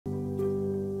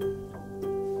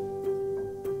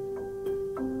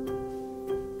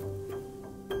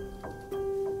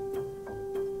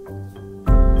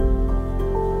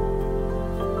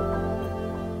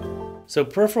So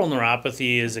peripheral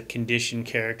neuropathy is a condition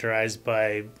characterized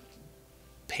by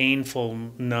painful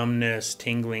numbness,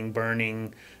 tingling,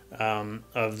 burning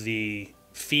of the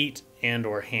feet and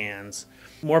or hands.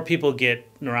 More people get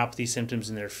neuropathy symptoms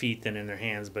in their feet than in their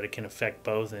hands, but it can affect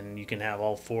both, and you can have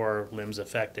all four limbs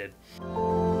affected.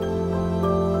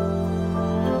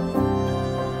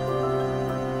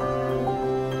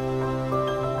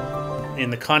 In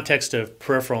the context of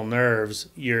peripheral nerves,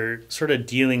 you're sort of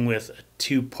dealing with a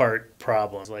two-part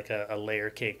problem, like a layer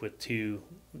cake with two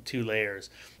layers.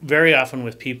 Very often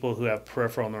with people who have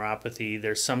peripheral neuropathy,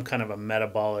 there's some kind of a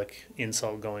metabolic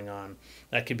insult going on.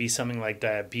 That could be something like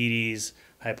diabetes,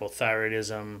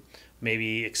 hypothyroidism,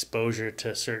 maybe exposure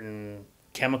to certain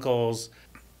chemicals,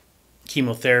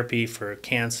 chemotherapy for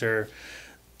cancer.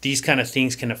 These kind of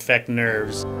things can affect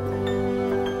nerves.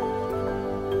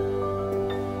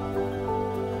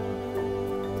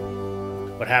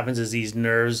 What happens is these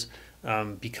nerves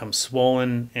become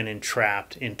swollen and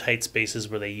entrapped in tight spaces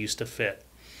where they used to fit.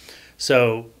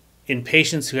 So in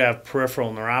patients who have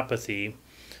peripheral neuropathy,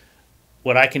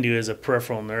 what I can do as a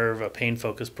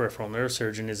pain-focused peripheral nerve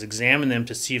surgeon, is examine them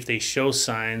to see if they show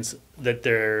signs that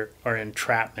there are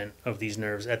entrapment of these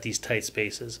nerves at these tight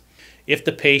spaces. If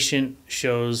the patient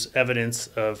shows evidence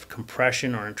of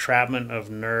compression or entrapment of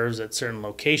nerves at certain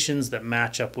locations that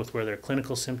match up with where their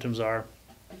clinical symptoms are,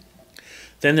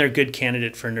 then they're a good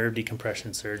candidate for nerve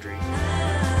decompression surgery.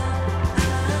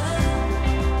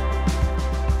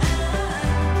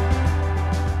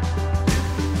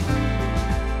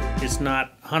 It's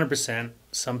not 100%.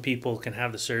 Some people can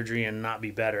have the surgery and not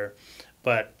be better,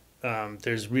 but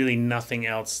there's really nothing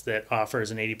else that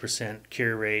offers an 80%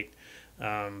 cure rate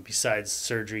besides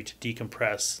surgery to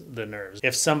decompress the nerves.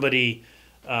 If somebody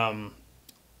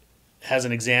has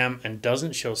an exam and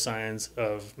doesn't show signs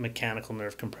of mechanical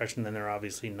nerve compression, then they're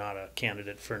obviously not a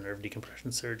candidate for nerve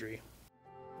decompression surgery.